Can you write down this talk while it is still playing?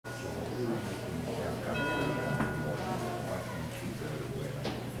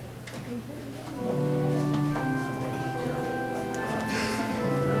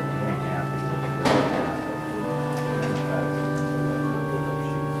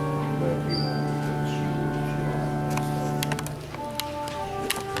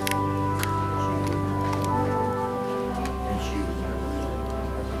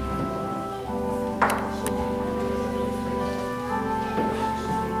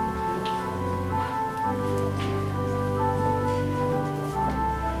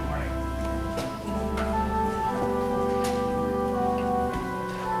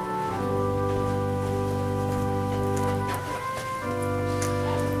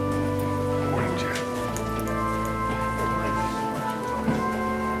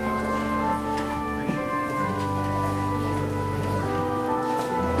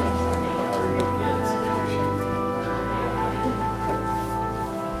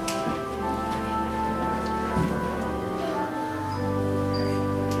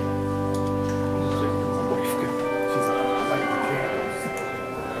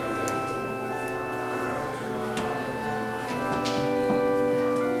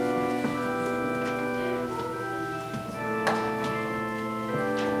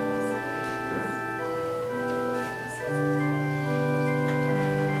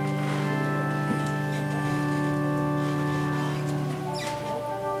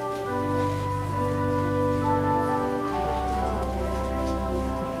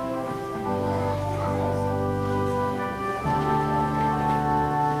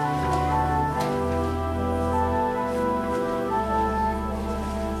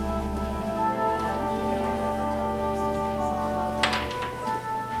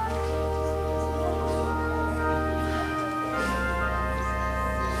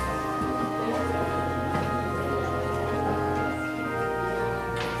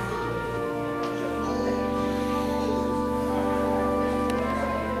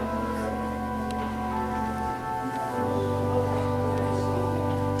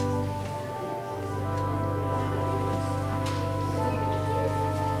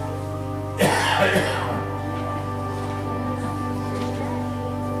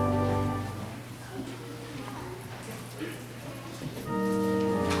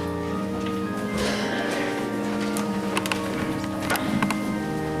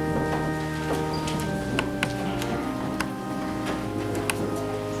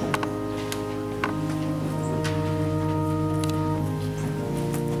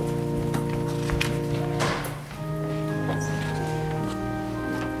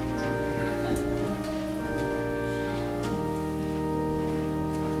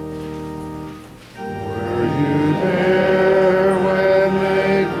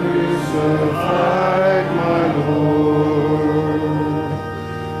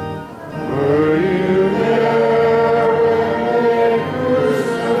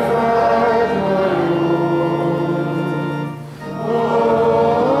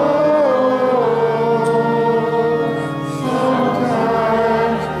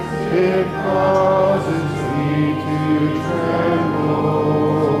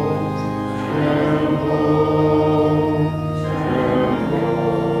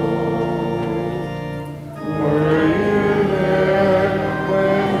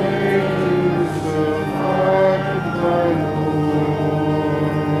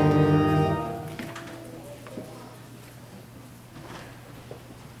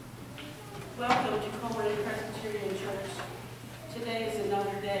Welcome to Colerain Presbyterian Church. Today is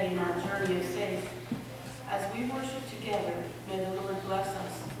another day in our journey of faith. As we worship together, may the Lord bless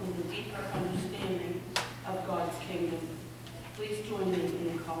us with a deeper understanding of God's kingdom. Please join me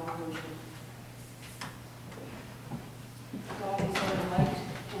in the call of worship. God is our light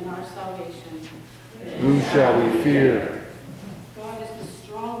and our salvation. Whom shall we fear? God is the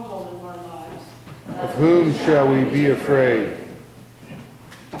stronghold of our lives. Of whom shall we be afraid?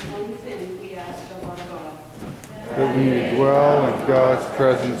 One thing we ask of our God, that we may dwell in God's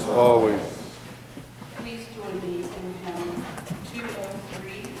presence always. Please join me in hymn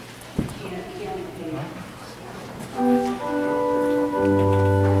 203, Campaign.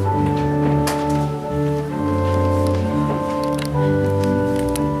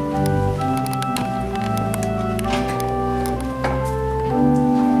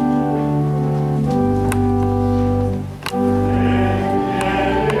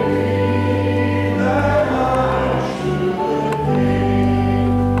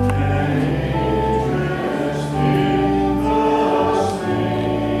 And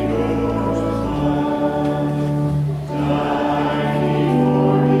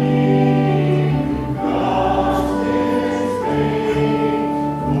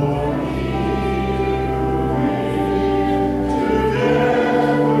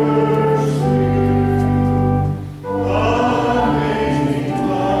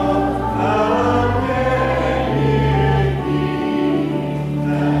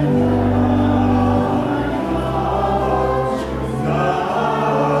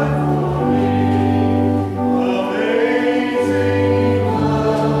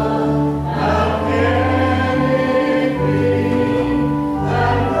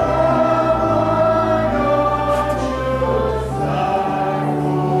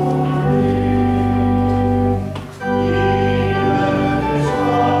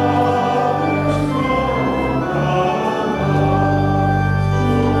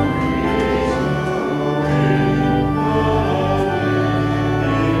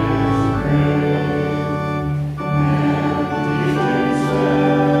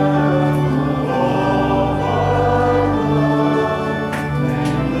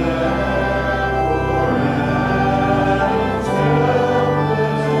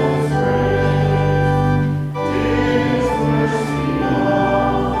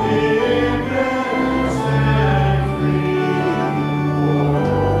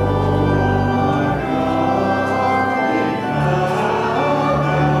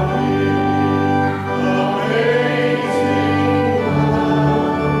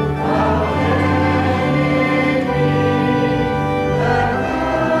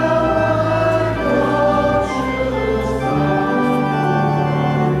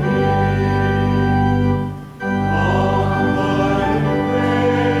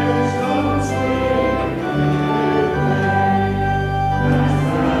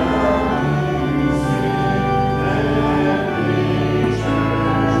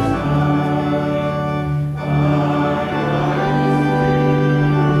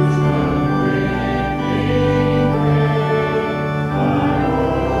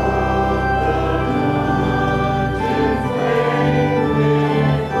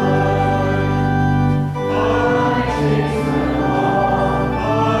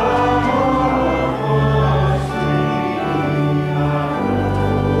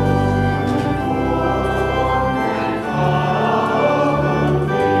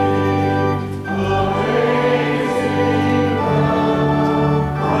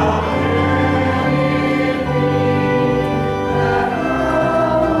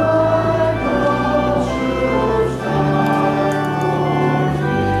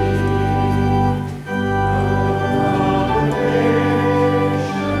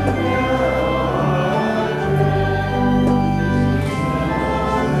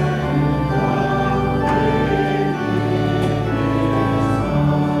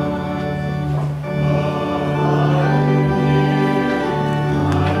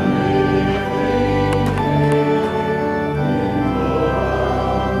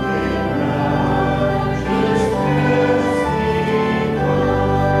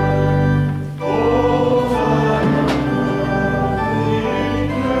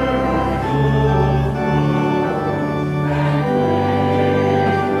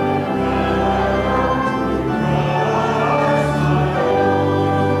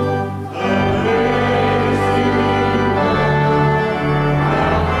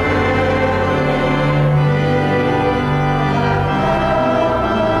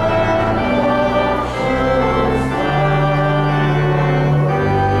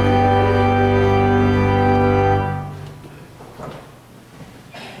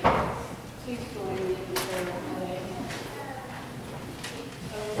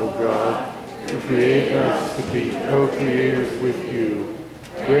O God, to create us to be co-creators with you.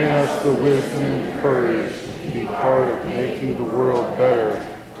 Grant us the wisdom and courage to be part of making the world better,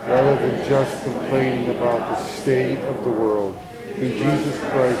 rather than just complaining about the state of the world. Through Jesus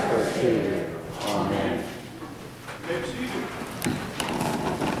Christ our Savior. Amen.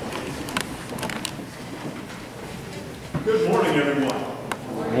 Good morning, everyone.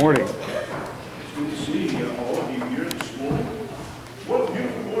 Good morning. It's good to see all of you here this morning. What a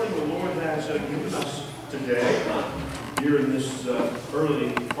beautiful morning the Lord has given us today, here in this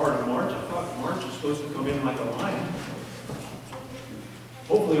early part of March. I thought March was supposed to come in like a lion.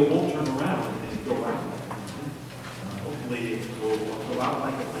 Hopefully it won't turn around and go out. Hopefully it will go out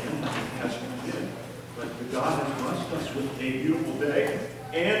like a lamb, like it has been. But God has blessed us with a beautiful day.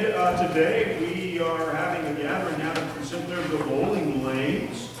 And today we are having a gathering now to consider the bowling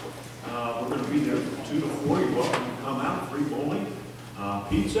lanes. We're going to be there from 2 to 4. You're welcome to come out. Free bowling,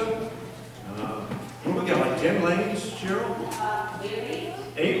 pizza. What do we got, like 10 lanes, Cheryl?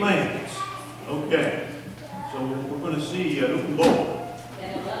 8 lanes. Okay. So we're going to see who can bowl.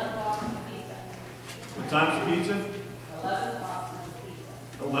 And 11 boxes of pizza. What time's the pizza? 11 boxes of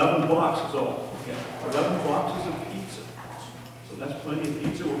pizza. 11 boxes. Oh, okay. 11 boxes of pizza. So that's plenty of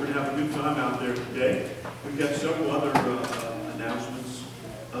pizza. We're going to have a good time out there today. We've got several other announcements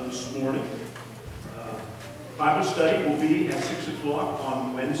this morning. Bible study will be at 6 o'clock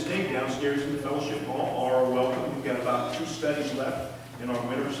on Wednesday downstairs in the fellowship hall. All are welcome. We've got about 2 studies left in our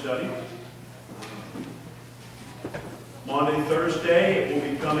winter study. Monday, Thursday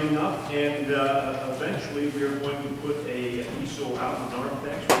will be coming up, and eventually we are going to put a easel out in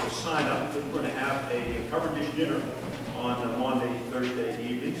Narthex with a sign up. We're going to have a covered dish dinner on Monday, Thursday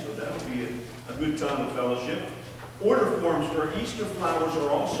evening, so that will be a good time of fellowship. Order forms for Easter flowers are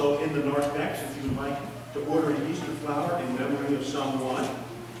also in the Narthex if you would like to order an Easter flower in memory of someone.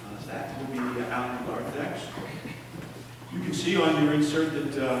 That will be out in the Narthex. You can see on your insert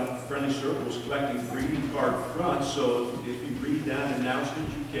that Friendly Circle is collecting greeting card fronts, so if you read that announcement,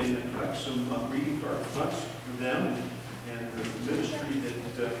 you can collect some greeting card fronts for them and the ministry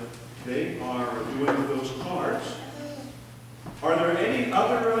that they are doing with those cards. Are there any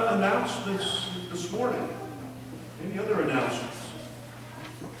other announcements this morning? Any other announcements?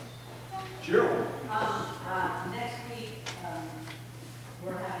 Cheryl? Next week,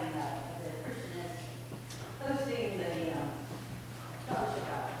 we're having the Christian is hosting the fellowship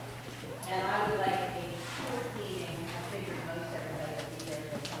hour. And I would like a short meeting. I figured most everybody will be there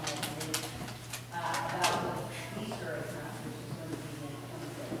to come and read about what Easter is not, which is going to be in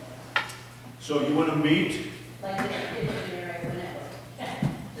 26. So you want to meet Like the Dictionary when it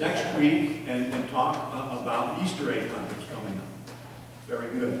was. next week and talk about Easter egg hunt that's coming up. Very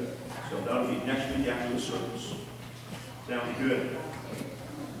good. So that'll be next week after the service. Sounds good.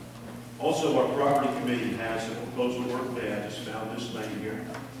 Also, our property committee has a proposal work day. I just found this thing here.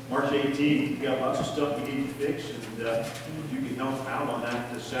 March 18th, we've got lots of stuff we need to fix, and if you can help out on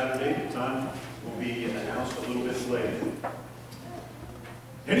that this Saturday, the time will be announced a little bit later.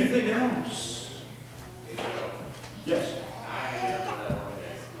 Anything else? Yes?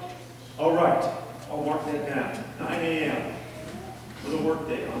 All right. I'll mark that down. 9 a.m. Little work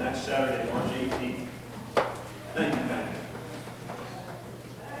day on that Saturday, March 18th. Thank you, Pat.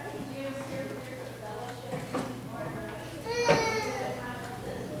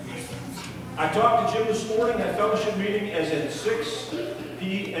 I talked to Jim this morning. That fellowship meeting is at 6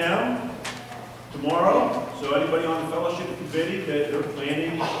 p.m. tomorrow. So anybody on the fellowship committee, they're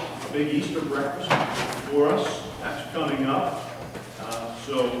planning a big Easter breakfast for us. That's coming up.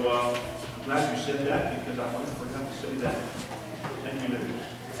 I'm glad you said that because I forgot to say that. Thank you, Libby.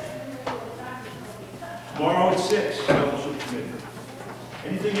 Tomorrow at 6, fellowship committee.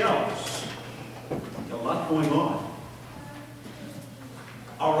 Anything else? Got a lot going on.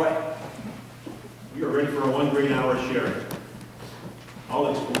 All right. We are ready for a 1 great hour sharing.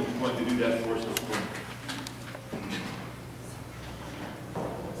 Alex is going to do that for us this morning.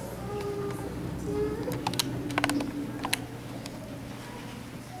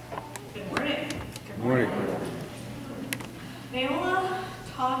 Good morning. Good morning. Naola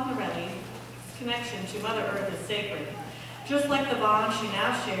Tognerelli's connection to Mother Earth is sacred, just like the bond she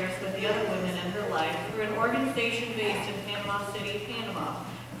now shares with the other women in her life through an organization based in Panama City, Panama,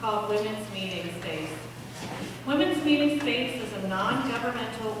 called Women's Meeting Space. Women's Meeting Space is a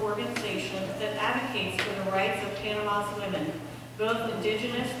non-governmental organization that advocates for the rights of Panama's women, both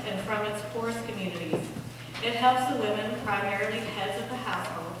indigenous and from its poorest communities. It helps the women, primarily heads of the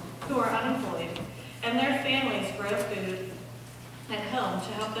household, who are unemployed, and their families grow food and home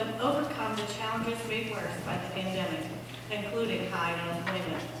to help them overcome the challenges made worse by the pandemic, including high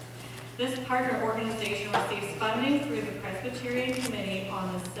unemployment. This partner organization receives funding through the Presbyterian Committee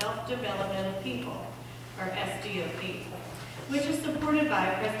on the Self-Development of People, or SDOP, which is supported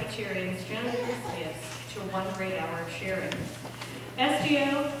by Presbyterians' generous gifts to 1 great hour of sharing.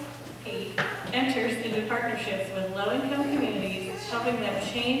 SDOP enters into partnerships with low-income communities, helping them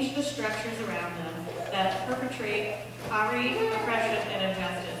change the structures around them that perpetrate poverty, oppression, and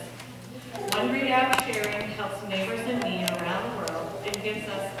injustice. 1 great hour of sharing helps neighbors in need around the world and gives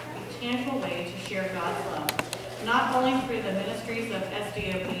us a tangible way to share God's love, not only through the ministries of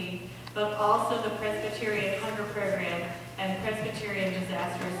SDOP, but also the Presbyterian Hunger Program and Presbyterian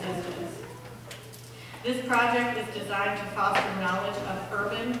Disaster Assistance. This project is designed to foster knowledge of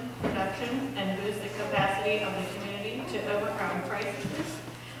urban production and boost the capacity of the community to overcome crises.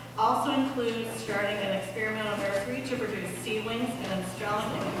 Also includes starting an experimental nursery to produce seedlings and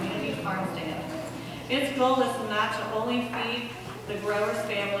installing a community farm stand. Its goal is not to only feed the growers'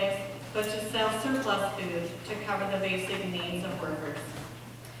 families, but to sell surplus food to cover the basic needs of workers.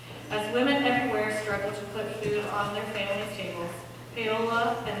 As women everywhere struggle to put food on their families' tables,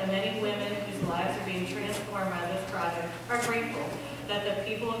 Paola and the many women whose lives are being transformed by this project are grateful that the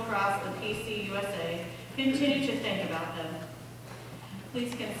people across the PC USA continue to think about them.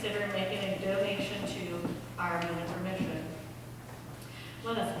 Please consider making a donation to our minute for mission.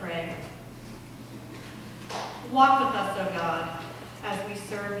 Let us pray. Walk with us, O God, as we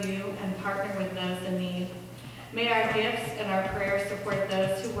serve you and partner with those in need. May our gifts and our prayers support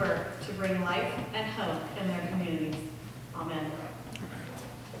those who work to bring life and hope in their communities. Amen.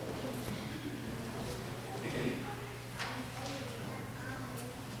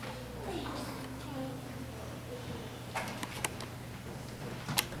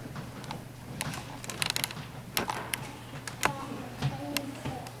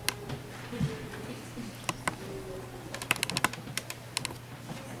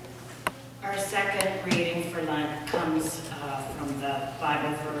 Our second reading for Lent comes from the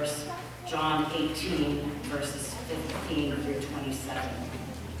Bible verse, John 18, verses 15 through 27.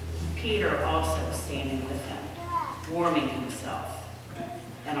 Peter also standing with him, warming himself.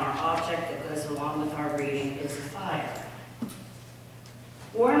 And our object that goes along with our reading is a fire.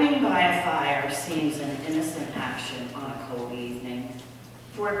 Warming by a fire seems an innocent action on a cold evening.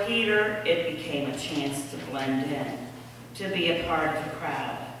 For Peter, it became a chance to blend in, to be a part of the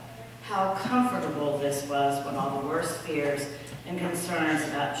crowd. How comfortable this was when all the worst fears and concerns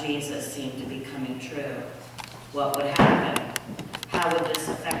about Jesus seemed to be coming true. What would happen? How would this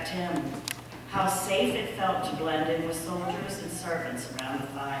affect him? How safe it felt to blend in with soldiers and servants around the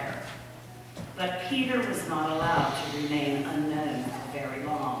fire. But Peter was not allowed to remain unknown for very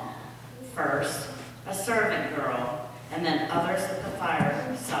long. First, a servant girl, and then others at the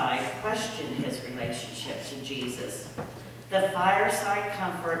fireside questioned his relationship to Jesus. The fireside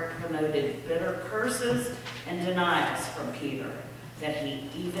comfort promoted bitter curses and denials from Peter that he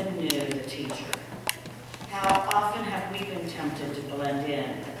even knew the teacher. How often have we been tempted to blend in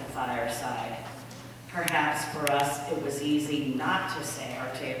at the fireside? Perhaps for us it was easy not to say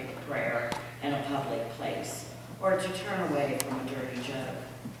our table prayer in a public place or to turn away from a dirty joke.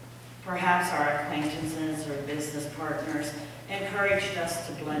 Perhaps our acquaintances or business partners encouraged us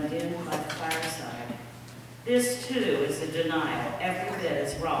to blend in by the fireside. This, too, is a denial every bit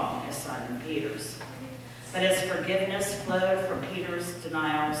as wrong as Simon Peter's. But as forgiveness flowed from Peter's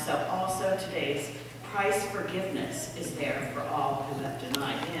denial, so also today's Christ's forgiveness is there for all who have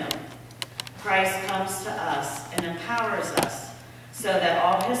denied him. Christ comes to us and empowers us so that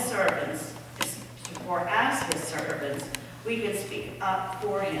all his servants, or as his servants, we can speak up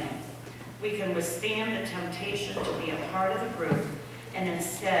for him. We can withstand the temptation to be a part of the group and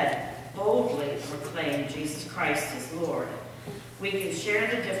instead boldly proclaim Jesus Christ as Lord. We can share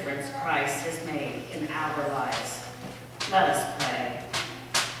the difference Christ has made in our lives. Let us pray.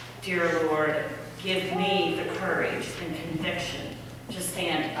 Dear Lord, give me the courage and conviction to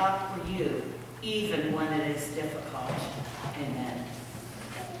stand up for you, even when it is difficult. Amen.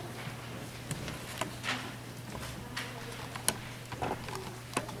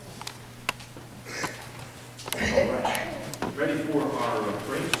 All right. Ready for our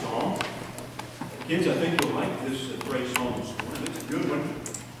praise song. Kids, I think you'll like this praise song this morning. It's a good one.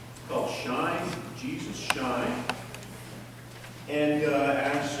 It's called Shine, Jesus Shine. And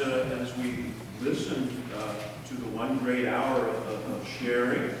as we listen to the 1 great hour of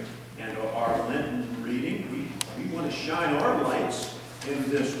sharing and our Lenten reading, we want to shine our lights in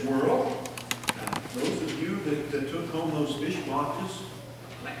this world. Those of you that took home those fish boxes,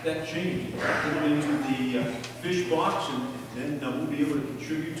 like that change. Put them into the fish box, and then we'll be able to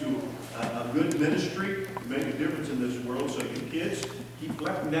contribute to a good ministry to make a difference in this world. So you kids, keep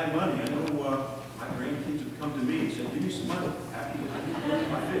collecting that money. I know my grandkids have come to me and said, give me some money. I need to collect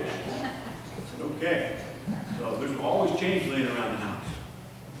my fish. I said, okay. So there's always change laying around the house.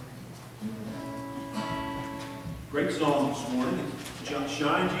 Great song this morning.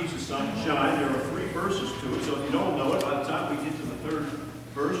 Shine, Jesus, shine. There are 3 verses to it, so if you don't know it, by the time we get to the 3rd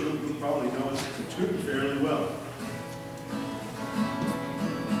verse, you'll probably know it's tune fairly well.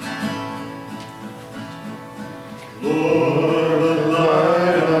 Lord, the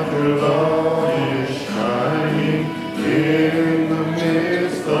light of your love is shining in the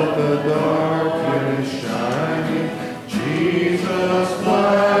midst of the darkness shining. Jesus,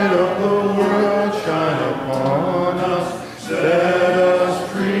 light of the world, shine upon us. Set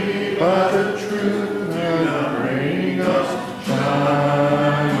us free by the truth and bring us.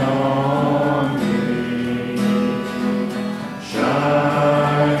 Shine on me.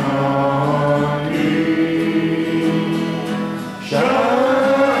 Shine on me.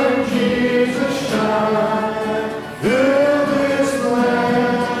 Shine, Jesus, shine. Fill this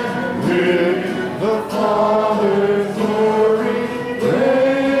land with the Father's glory.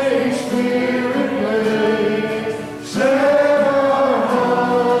 Great Spirit, blaze. Set our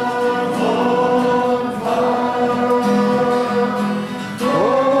hearts on fire.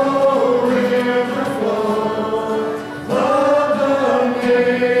 Oh, river flow, love the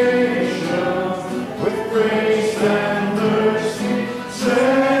nations with grace and mercy.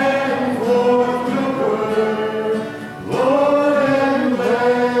 Send forth your word, Lord, and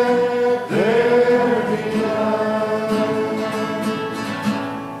let there be light.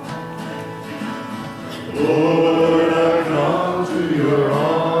 Lord, I come to your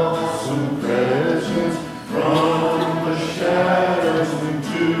awesome presence, from the shadows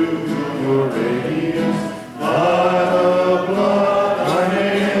into your radiance. By the blood I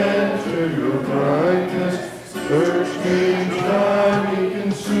may enter your brightness. Search me, try me,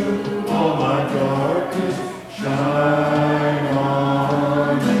 consume all my darkness. Shine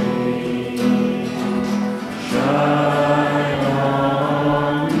on me. Shine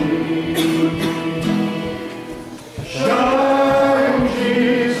on me. Shine,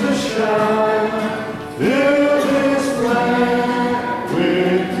 Jesus, shine. Fill this land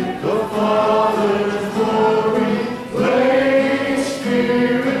with the Father's glory. Blaze,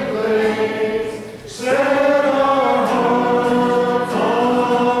 Spirit, blaze. Set our hearts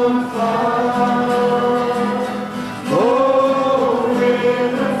on fire. Oh,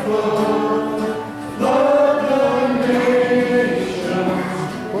 river flow, flood the nations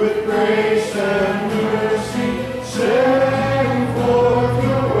with grace and mercy. Send forth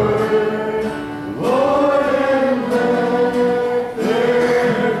your word, Lord, and let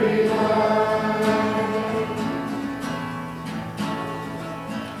there be light.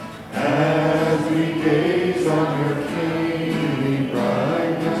 As we gaze on your kingly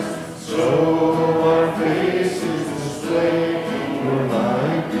brightness, so our faces display your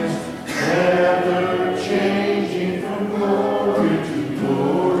likeness, ever changing from glory to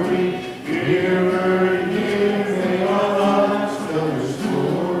glory. Nearer, near, may our lives tell your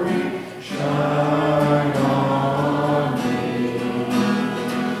story. Shine on me.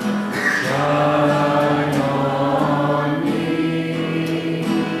 Shine on me.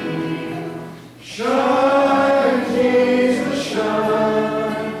 Shine, Jesus,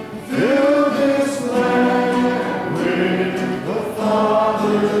 shine. Fill this land with the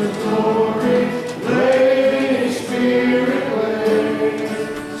Father's glory. Blaze, Spirit, blaze.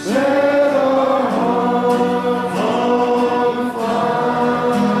 Set our hearts on fire.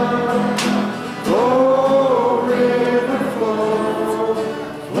 Oh, river flow,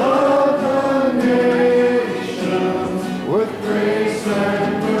 flood the nations with grace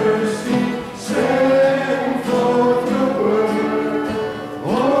and mercy. Send forth your word,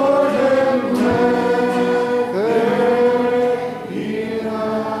 Lord, and let there be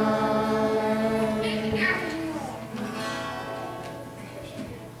light.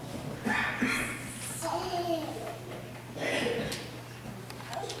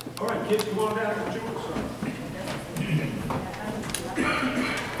 All right, kids, come on down and join us.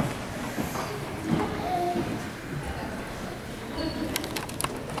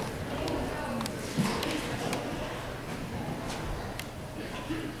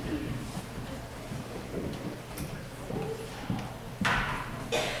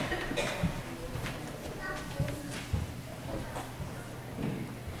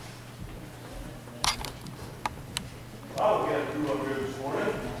 Oh, we got a crew up here this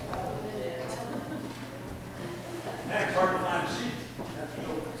morning. Man, it's hard to find a seat.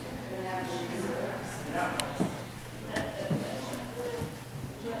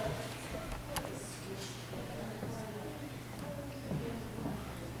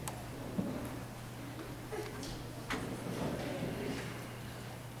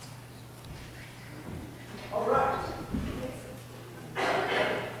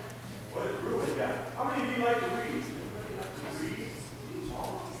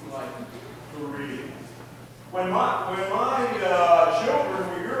 When my children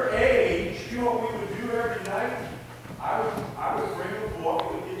were your age, you know what we would do every night? I would bring a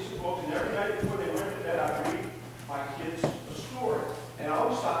book, we would get some books, and every night before they went to bed, I'd read my kids a story. And I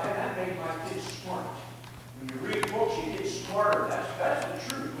always thought, man, that made my kids smart. When you read books, you get smarter. That's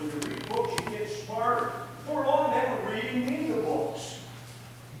the truth. When you read books, you get smarter. For long, they were reading me the books.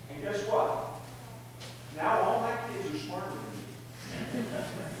 And guess what? Now all my kids are smarter than me.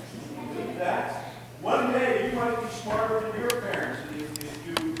 Believe that? One day, you might be smarter than your parents if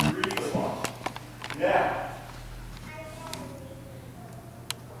you read the book. Now,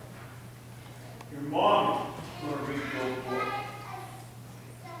 your mom is going to read your book.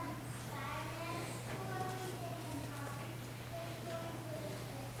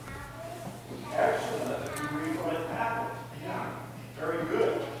 Excellent. You read from a tablet. Yeah, very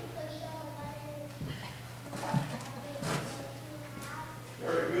good.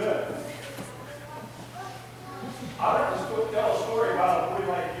 Very good. I'd like to tell a story about a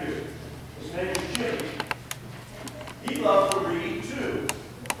boy like you. His name is Jimmy. He loved to read too,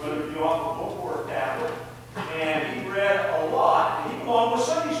 whether it be off a book or a tablet. And he read a lot. And he belonged to a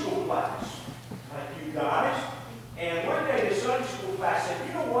Sunday school class, like you guys. And one day the Sunday school class said,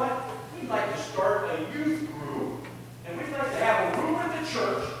 you know what? We'd like to start a youth group. And we'd like to have a room in the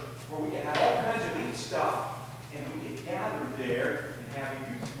church where we can have all kinds of neat stuff. And we can gather there and have a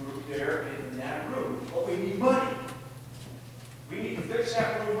youth group there in that room. But we need money. We need to fix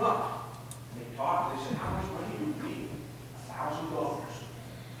that room up. And they talked, they said, how much money do we need? $1,000.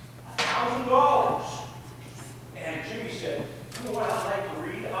 $1,000. And Jimmy said, you know what I'd like to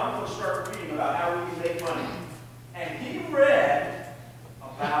read? I'm going to start reading about how we can make money. And he read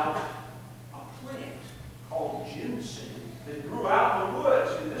about a plant called ginseng that grew out in the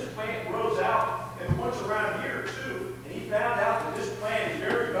woods. And this plant grows out in the woods around here too. And he found out that this plant is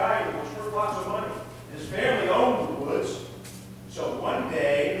very valuable. It's worth lots of money. And his family owned the woods. So one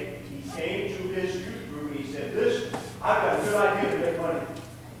day, he came to his youth group and he said, listen, I've got a good idea to make money.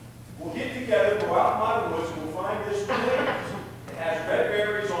 We'll get together, go out in my woods, and we'll find this plant. It has red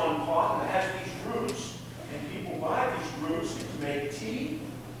berries on top, and it has these roots. And people buy these roots to make tea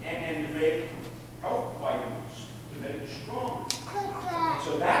and to make health vitamins, to make it stronger. And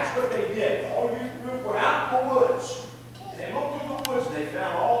so that's what they did. All youth group were out in the woods. And they looked through the woods, and they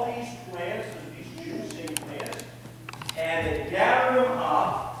found all these plants, these ginseng plants, and they gathered them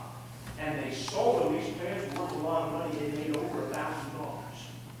up, and they sold them. These plants were worth a lot of money. They made over $1,000.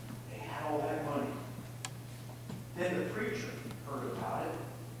 They had all that money. Then the preacher heard about it,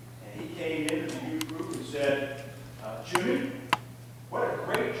 and he came into the youth group and said, Jimmy, what a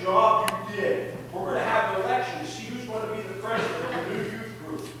great job you did. We're going to have an election to see who's going to be the president of the new youth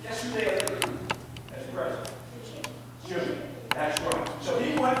group. Guess who they elected as president? Jimmy. That's right. So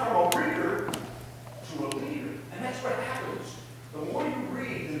he went from a reader to a leader. And that's what happens. The more you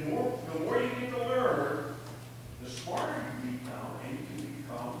read, the more you get to learn, the smarter you become, and you can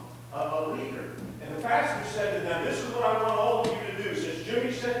become a leader. And the pastor said to them, this is what I want all of you to do. Since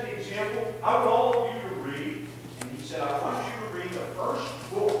Jimmy set the example, I want all of you to read. And he said, I want you to read the first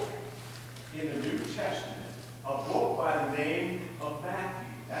book in the New Testament, a book by the name of Matthew.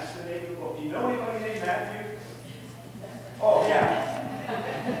 That's the name of the book. Do you know anybody named Matthew? Oh, yeah.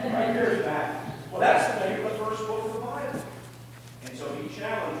 Right here is Matthew. Well, that's the name of the first book of the Bible. And so he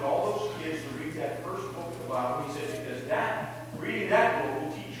challenged all those kids to read that first book of the Bible. He said, because reading that book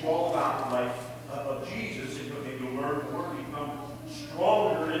will teach you all about the life of Jesus, and you'll learn more to become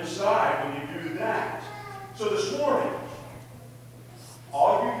stronger inside when you do that. So this morning,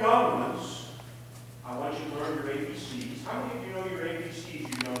 all you young ones, I want you to learn your ABCs. How many of you know your ABCs,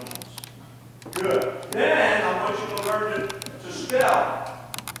 you young ones? Good. Then I want you to learn to spell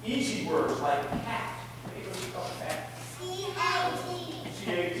easy words like cat. Anybody spell cat? C-A-T.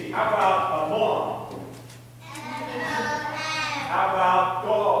 C-A-T. How about mom? M-O-M. How about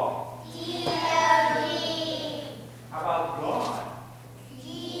dog? D-O-G. How about God?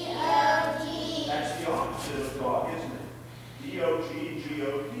 D-O-G. That's the opposite of dog, isn't it? D-O-G,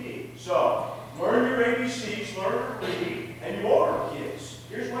 G-O-D. So, learn your ABCs, learn to read, and you older kids,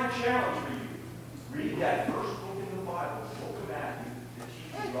 here's my challenge for you. Read that first book in the Bible, the book of Matthew, that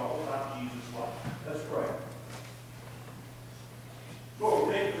teaches you all about Jesus' life. Let's pray. Lord,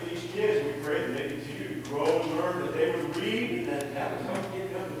 we thank you for these kids. We pray that they continue to grow and learn, that they would read, and that that would help get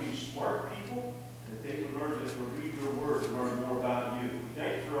them to be smart people, and that they would learn to read your word and learn more about you. We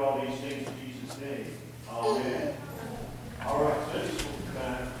thank you for all these things in Jesus' name. Amen. All right, Sunday school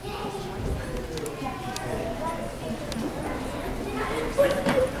time.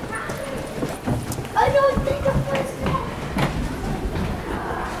 I don't think the first one.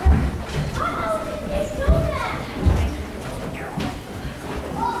 Oh, it's so bad.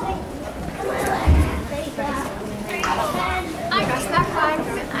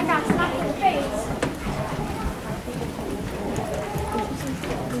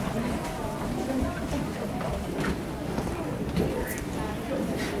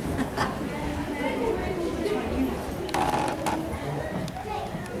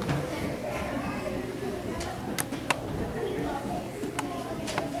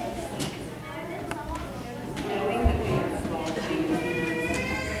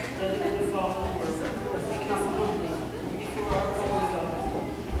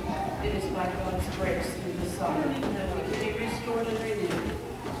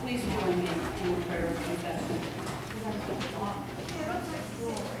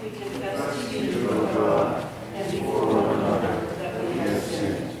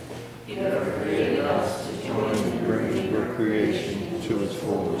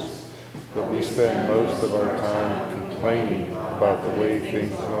 but we spend most of our time complaining about the way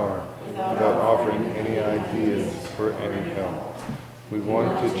things are without offering any ideas or any help. We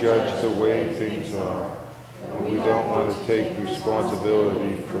want to judge the way things are, and we don't want to take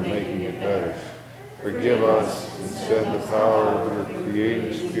responsibility for making it better. Forgive us and send the power of your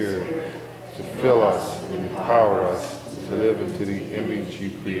creating spirit to fill us and empower us to live into the image you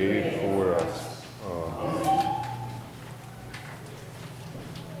created for us.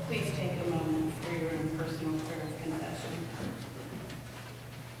 Please take a moment for your own personal prayer of confession.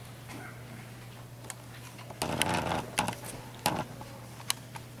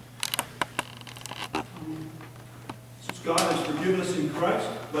 Since God has forgiven us in Christ,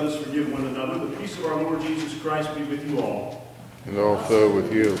 let us forgive one another. The peace of our Lord Jesus Christ be with you all. And also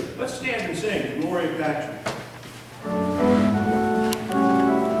with you. Let's stand and sing Gloria Patri.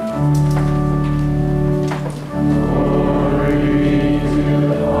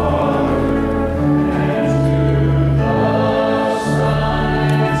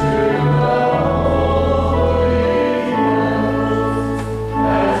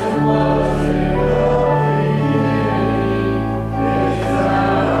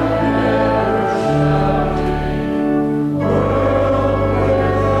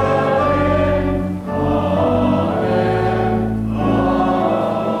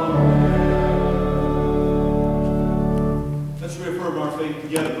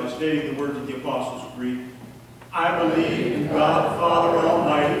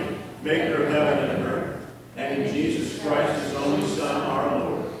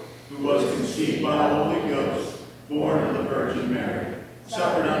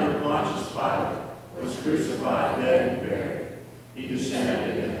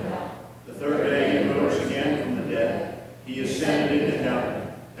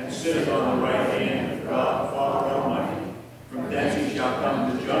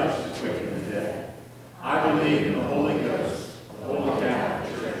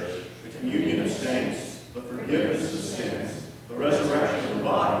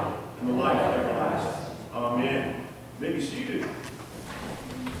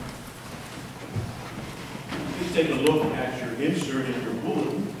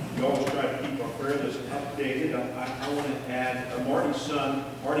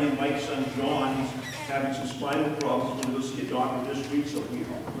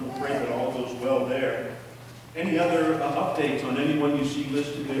 Any other updates on anyone you see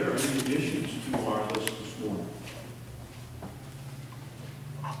listed there, or any additions to our list this morning?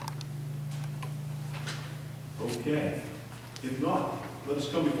 Okay. If not, let us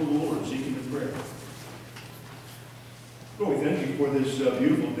come before the Lord and seek Him in prayer. Lord, we thank you for this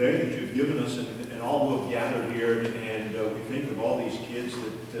beautiful day that you've given us and all who have gathered here. And we think of all these kids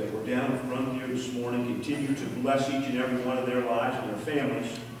that were down in front here this morning. Continue to bless each and every one of their lives and their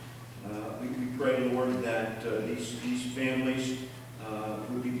families. We pray, Lord, that these families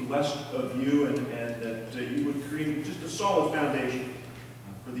would be blessed of you and that you would create just a solid foundation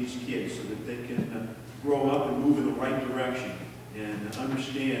for these kids so that they can grow up and move in the right direction and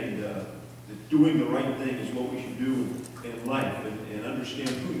understand that doing the right thing is what we should do in life and understand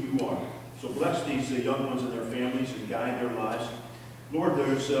who you are. So bless these young ones and their families and guide their lives. Lord,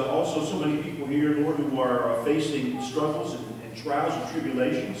 there's also so many people here, Lord, who are facing struggles and trials and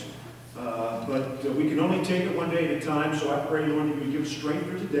tribulations. But we can only take it one day at a time, so I pray, Lord, that you would give strength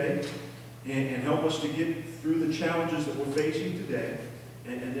for today and help us to get through the challenges that we're facing today.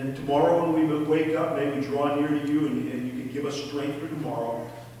 And then tomorrow when we wake up, may we draw near to you and you can give us strength for tomorrow.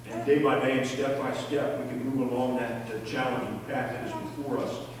 And day by day and step by step, we can move along that challenging path that is before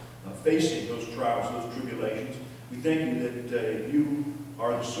us, facing those trials, those tribulations. We thank you that you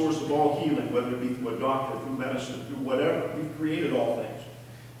are the source of all healing, whether it be through a doctor, through medicine, through whatever. You've created all things.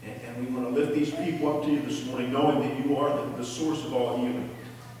 And we want to lift these people up to you this morning, knowing that you are the source of all healing.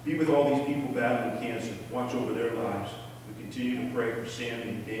 Be with all these people battling cancer. Watch over their lives. We continue to pray for Sammy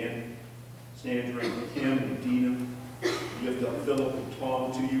and Dan, Sandra and Kim and Dina. We lift up Philip and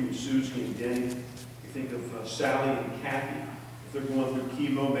Tom to you, and Susie and Denny. We think of Sally and Kathy. If they're going through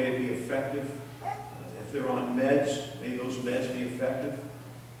chemo, may it be effective. If they're on meds, may those meds be effective.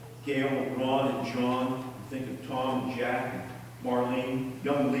 Gail and Ron and John. We think of Tom and Jack and Marlene,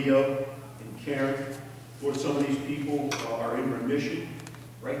 young Leo, and Karen. Lord, some of these people are in remission.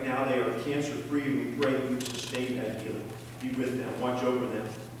 Right now they are cancer-free, and we pray that you sustain that healing. Be with them. Watch over them.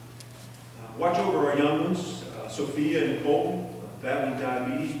 Watch over our young ones, Sophia and Colton, battling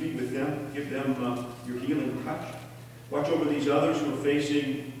diabetes. Be with them. Give them your healing touch. Watch over these others who are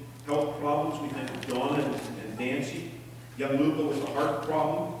facing health problems. We think of Donna and Nancy. Young Luca with a heart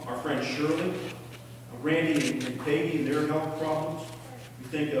problem. Our friend Shirley. Randy and Peggy and their health problems. We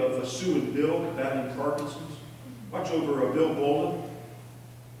think of Sue and Bill battling Parkinson's. Watch over Bill Bolden.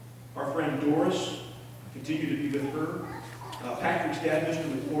 Our friend Doris, continue to be with her. Patrick's dad, Mr.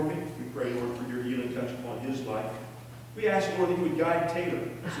 McCormick, we pray, Lord, for your healing touch upon his life. We ask, Lord, that you would guide Taylor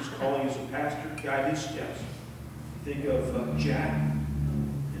as his calling as a pastor, guide his steps. Think of Jack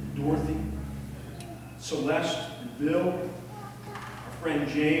and Dorothy, Celeste and Bill, our friend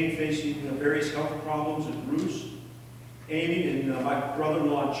Jane facing various health problems, and Bruce, Amy and my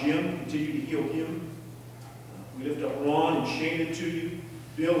brother-in-law Jim, continue to heal him. We lift up Ron and Shana to you,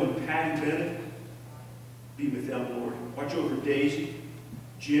 Bill and Patty Bennett. Be with them, Lord. Watch over Daisy,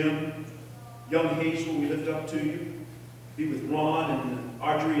 Jim, young Hazel, we lift up to you. Be with Ron and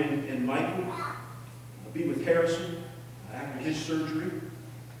Audrey and Michael. Be with Harrison after his surgery.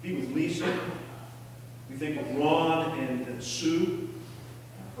 Be with Lisa. We think of Ron and Sue,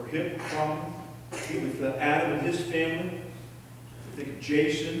 her hip problem. Be with Adam and his family. We think of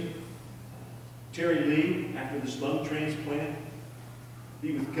Jason, Terry Lee after this lung transplant.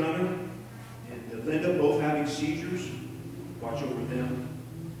 Be with Gunnar and Linda, both having seizures. Watch over them.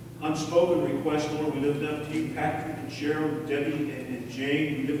 Unspoken requests, Lord, we lift up to you. Patrick and Cheryl, Debbie and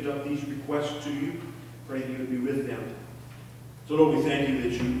Jane, we lift up these requests to you. Pray that you would be with them. So, Lord, we thank you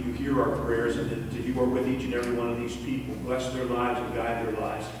that you hear our prayers and that you are with each and every one of these people. Bless their lives and guide their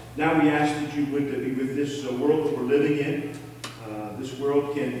lives. Now we ask that you would be with this world that we're living in. This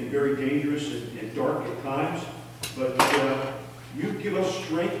world can be very dangerous and dark at times, but you give us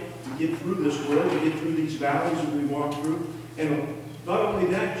strength to get through this world, to get through these valleys that we walk through. And not only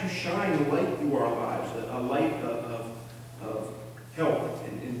that, you shine a light through our lives, a light of help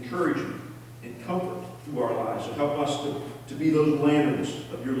and encouragement and comfort through our lives. So help us to be those lanterns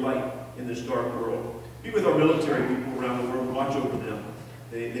of your light in this dark world. Be with our military people around the world. Watch over them.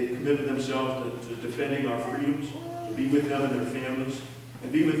 They've committed themselves to defending our freedoms. To be with them and their families.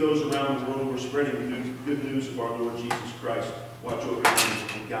 And be with those around the world who are spreading the good news of our Lord Jesus Christ. Watch over them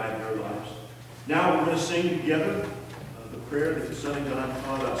and guide their lives. Now we're going to sing together the prayer that the Son of God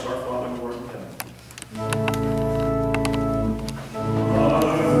taught us, our Father who art in heaven.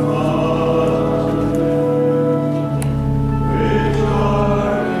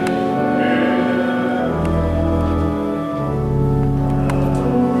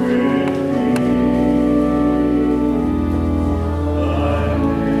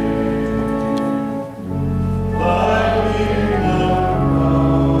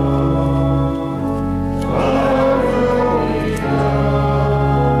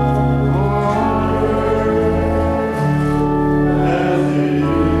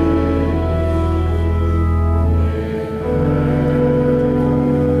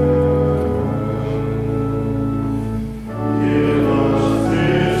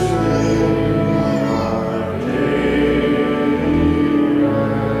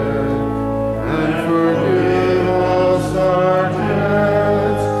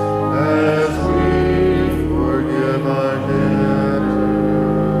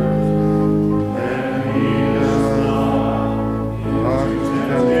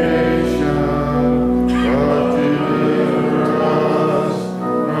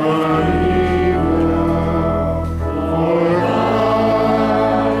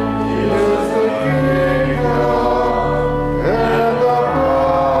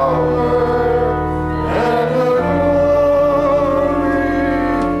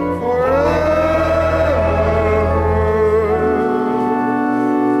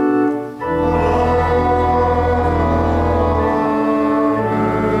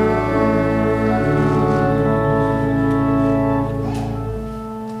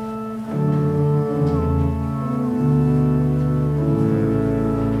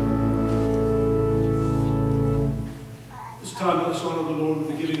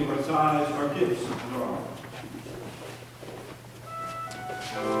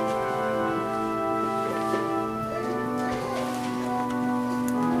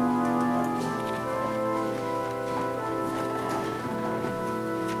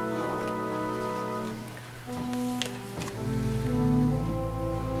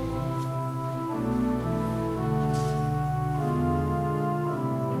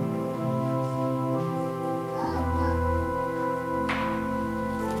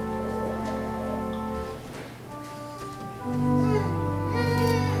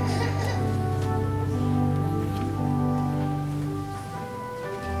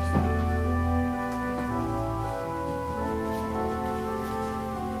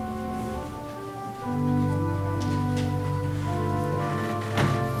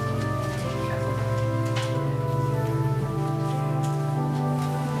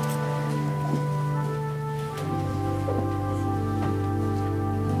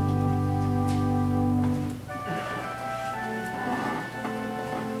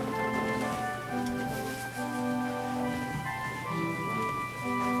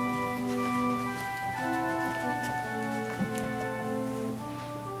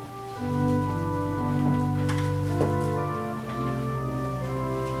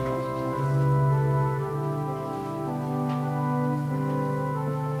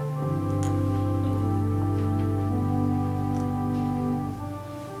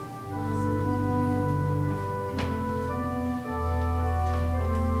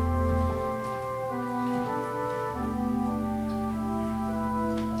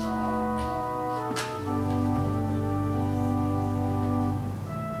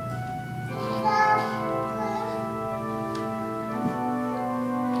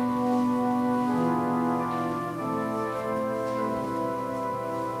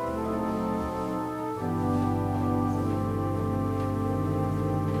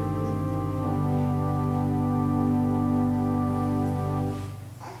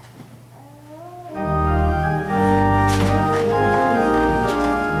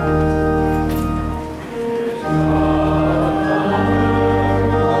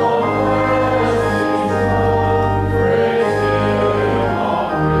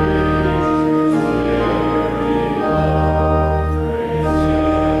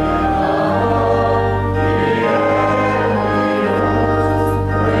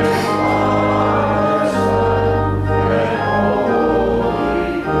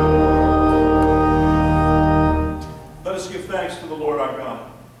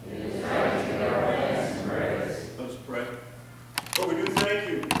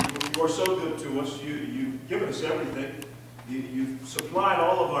 are so good to us. You've given us everything. You've supplied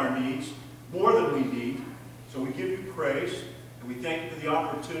all of our needs, more than we need. So we give you praise, and we thank you for the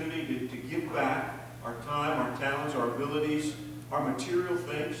opportunity to give back our time, our talents, our abilities, our material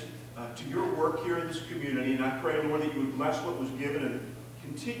things to your work here in this community. And I pray, Lord, that you would bless what was given and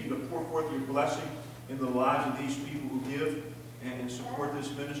continue to pour forth your blessing in the lives of these people who give and support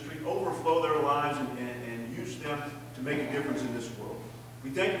this ministry. Overflow their lives and use them to make a difference in this world. We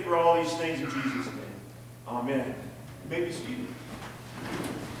thank you for all these things in Jesus' name. Amen. You may be seated.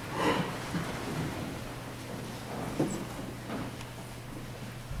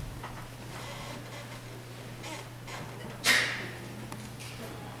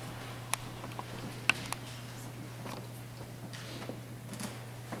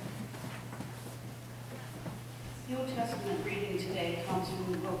 The Old Testament reading today comes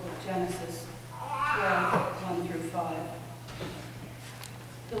from the book of Genesis 12, 1 through 5.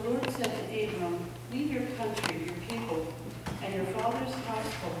 The Lord said to Abram, "Leave your country, your people, and your father's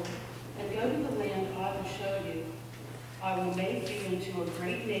household, and go to the land I will show you. I will make you into a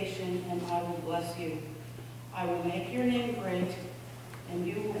great nation, and I will bless you. I will make your name great, and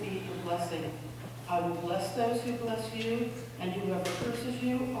you will be a blessing. I will bless those who bless you, and whoever curses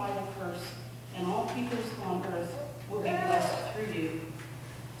you, I will curse. And all peoples on earth will be blessed through you."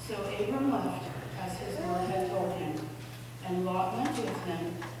 So Abram left, as his Lord had told him, and Lot went with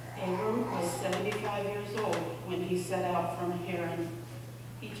him. Abram was 75 years old when he set out from Haran.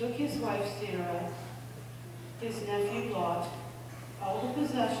 He took his wife Sarah, his nephew Lot, all the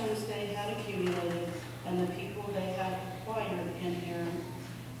possessions they had accumulated, and the people they had acquired in Haran,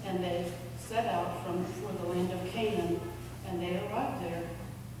 and they set out for the land of Canaan, and they arrived there.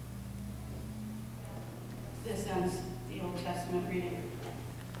 This ends the Old Testament reading.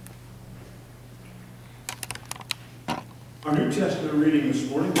 Our New Testament reading this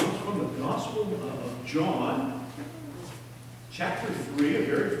morning comes from the Gospel of John, chapter 3, a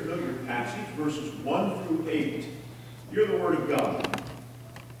very familiar passage, verses 1 through 8. Hear the word of God.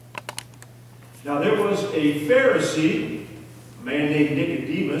 Now there was a Pharisee, a man named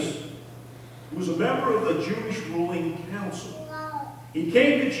Nicodemus, who was a member of the Jewish ruling council. He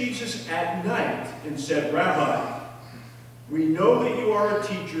came to Jesus at night and said, "Rabbi, we know that you are a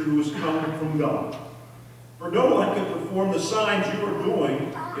teacher who has come from God. For no one can perform the signs you are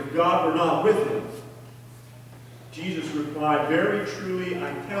doing if God were not with him." Jesus replied, "Very truly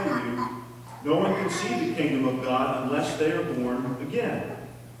I tell you, no one can see the kingdom of God unless they are born again."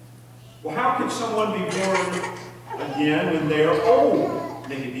 "Well, how can someone be born again when they are old?"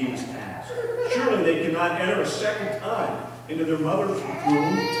 Nicodemus asked. "Surely they cannot enter a second time into their mother's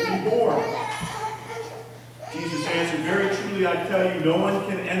womb to be born." Jesus answered, "Very truly I tell you, no one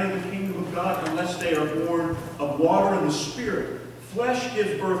can enter the kingdom of God unless they are born of water and the Spirit. Flesh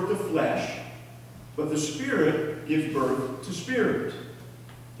gives birth to flesh, but the Spirit gives birth to spirit.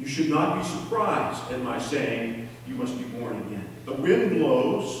 You should not be surprised at my saying, 'You must be born again.' The wind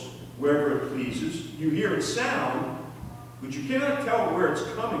blows wherever it pleases. You hear its sound, but you cannot tell where it's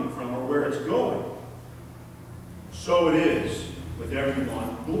coming from or where it's going. So it is with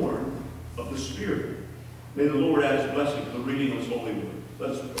everyone born of the Spirit." May the Lord add his blessing to the reading of his holy word.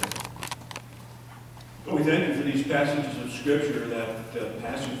 Let us pray. Lord, we thank you for these passages of Scripture, that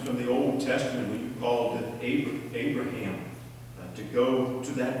passage from the Old Testament when you called Abraham to go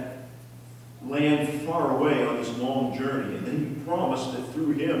to that land far away on this long journey. And then you promised that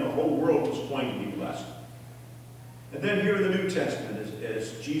through him the whole world was going to be blessed. And then here in the New Testament,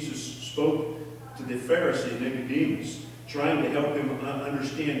 as Jesus spoke to the Pharisee Nicodemus, trying to help him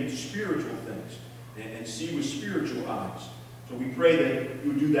understand spiritual things and see with spiritual eyes. So we pray that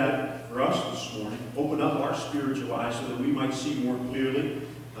you would do that for us this morning. Open up our spiritual eyes so that we might see more clearly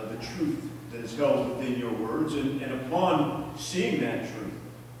the truth that is held within your words. And upon seeing that truth,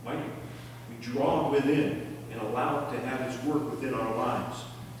 might we draw it within and allow it to have its work within our lives.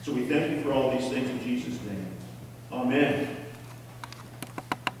 So we thank you for all these things in Jesus' name. Amen.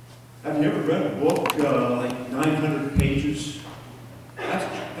 Have you ever read a book like 900 pages?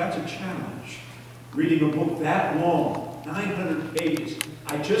 That's a challenge. Reading a book that long, 900 pages.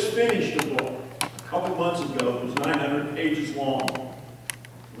 I just finished a book a couple months ago. It was 900 pages long.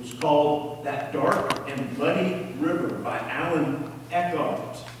 It was called That Dark and Bloody River by Alan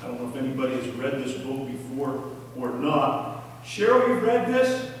Eckhart. I don't know if anybody has read this book before or not. Cheryl, you've read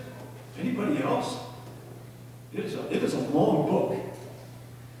this? Anybody else? It is a long book.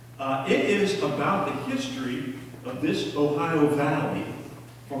 It is about the history of this Ohio Valley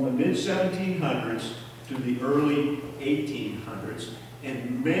from the mid-1700s to the early 1800s.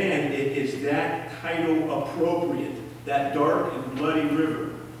 And man, it is that title appropriate, That Dark and Bloody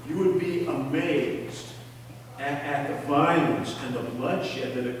River. you would be amazed at the violence and the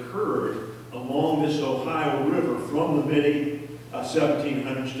bloodshed that occurred along this Ohio River from the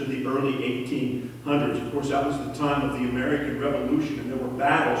mid-1700s to the early 1800s. Of course, that was the time of the American Revolution, and there were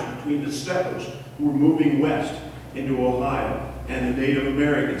battles between the settlers who were moving west into Ohio and the Native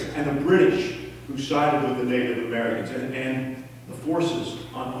Americans, and the British who sided with the Native Americans, and the forces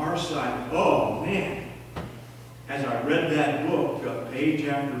on our side. Oh, man. As I read that book, page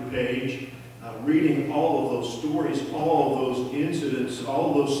after page, reading all of those stories, all of those incidents,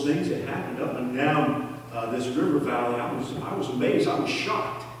 all of those things that happened up and down this river valley, I was amazed. I was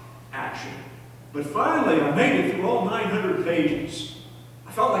shocked, actually. But finally, I made it through all 900 pages.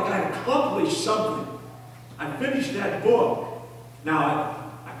 I felt like I had accomplished something. I finished that book. Now,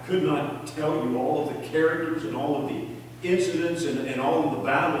 I could not tell you all of the characters and all of the incidents and all of the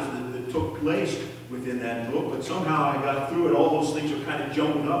battles that took place within that book, but somehow I got through it. All those things are kind of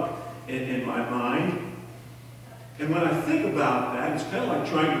jumbled up in my mind. And when I think about that, it's kind of like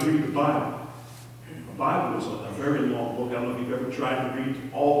trying to read the Bible. The Bible is a very long book. I don't know if you've ever tried to read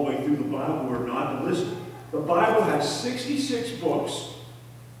all the way through the Bible or not. But listen, the Bible has 66 books,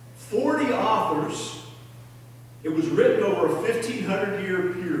 40 authors. It was written over a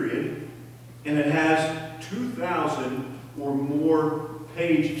 1,500-year period, and it has 2,000 or more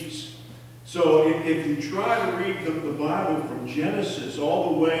pages. So if you try to read the Bible from Genesis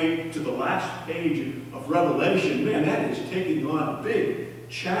all the way to the last page of Revelation, man, that is taking on a big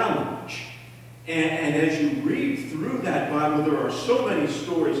challenge. And as you read through that Bible, there are so many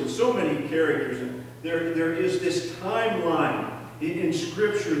stories and so many characters, and there is this timeline in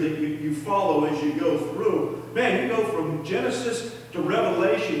Scripture that you follow as you go through. Man, you go from Genesis to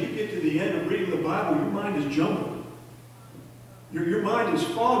Revelation, you get to the end of reading the Bible, your mind is jumbled. Your mind is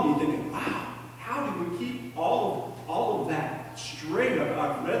foggy, thinking, wow, how do we keep all of that straight?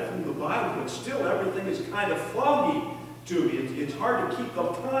 I've read through the Bible, but still everything is kind of foggy to me. It's hard to keep the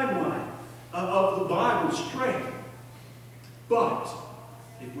timeline of the Bible straight. But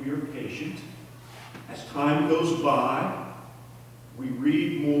if we are patient, as time goes by, we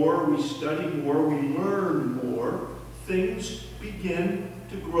read more, we study more, we learn more, things begin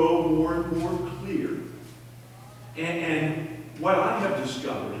to grow more and more clear. And what I have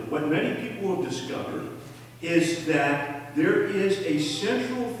discovered, and what many people have discovered, is that there is a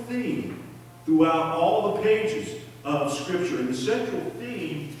central theme throughout all the pages of Scripture. And the central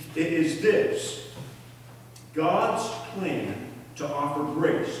theme is this: God's plan to offer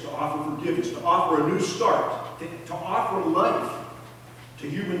grace, to offer forgiveness, to offer a new start, to offer life to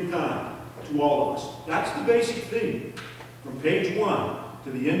humankind, to all of us. That's the basic theme. From page 1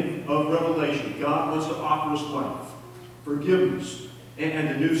 to the end of Revelation, God wants to offer us life, forgiveness, and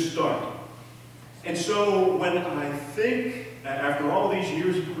a new start. And so when I think, after all these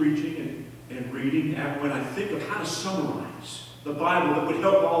years of preaching and reading, and when I think of how to summarize the Bible that would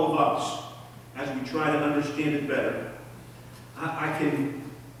help all of us as we try to understand it better, I can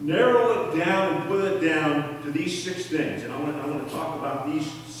narrow it down and put it down to these 6 things. And I want to talk about these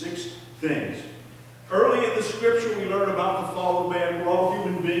 6 things. Early in the Scripture, we learn about the fall of man. We're all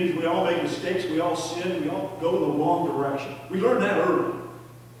human beings. We all make mistakes. We all sin. We all go in the wrong direction. We learn that early.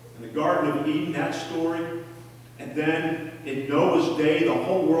 In the Garden of Eden, that story. And then in Noah's day, the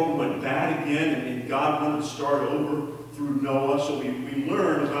whole world went bad again, and God wanted to start over through Noah. So we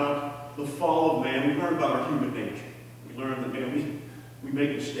learn about the fall of man. We learn about our human nature. We learn that, man, we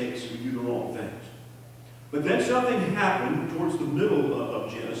make mistakes. We do the wrong things. But then something happened towards the middle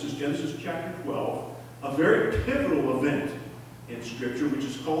of Genesis chapter 12, a very pivotal event in Scripture, which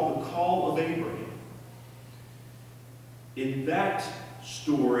is called the Call of Abraham. In that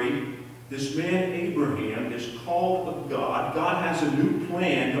story, this man Abraham is called of God. God has a new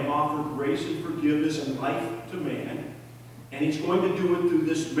plan to offer grace and forgiveness and life to man. And he's going to do it through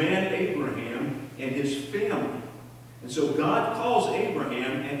this man Abraham and his family. And so God calls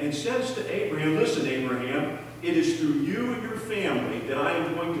Abraham and says to Abraham, listen, Abraham, it is through you and your family that I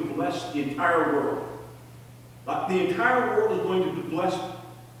am going to bless the entire world. The entire world is going to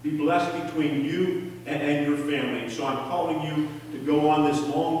be blessed between you and your family. And so I'm calling you to go on this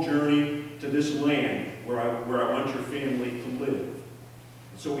long journey to this land where I want your family to live.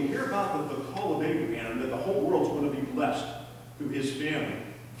 And so we hear about the call of Abraham, and that the whole world's going to be blessed through his family.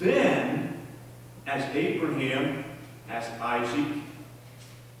 Then, as Abraham has Isaac,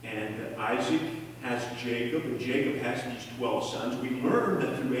 and Isaac has Jacob, and Jacob has these 12 sons, we learn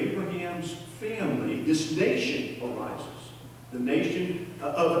that through Abraham's family, this nation arises, the nation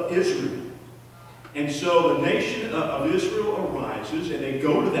of Israel. And so the nation of Israel arises, and they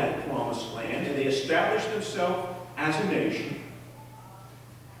go to that promised land, and they establish themselves as a nation.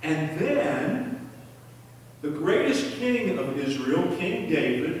 And then, the greatest king of Israel, King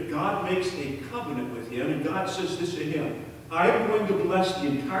David, God makes a covenant with him, and God says this to him: I am going to bless the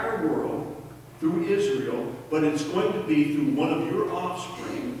entire world through Israel, but it's going to be through one of your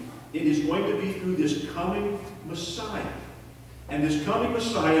offspring. It is going to be through this coming Messiah. And this coming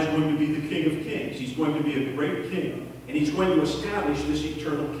Messiah is going to be the King of Kings. He's going to be a great king, and he's going to establish this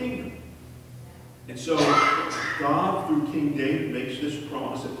eternal kingdom. And so, God, through King David, makes this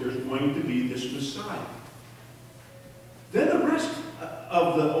promise that there's going to be this Messiah. Then the rest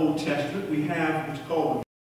of the Old Testament, we have what's called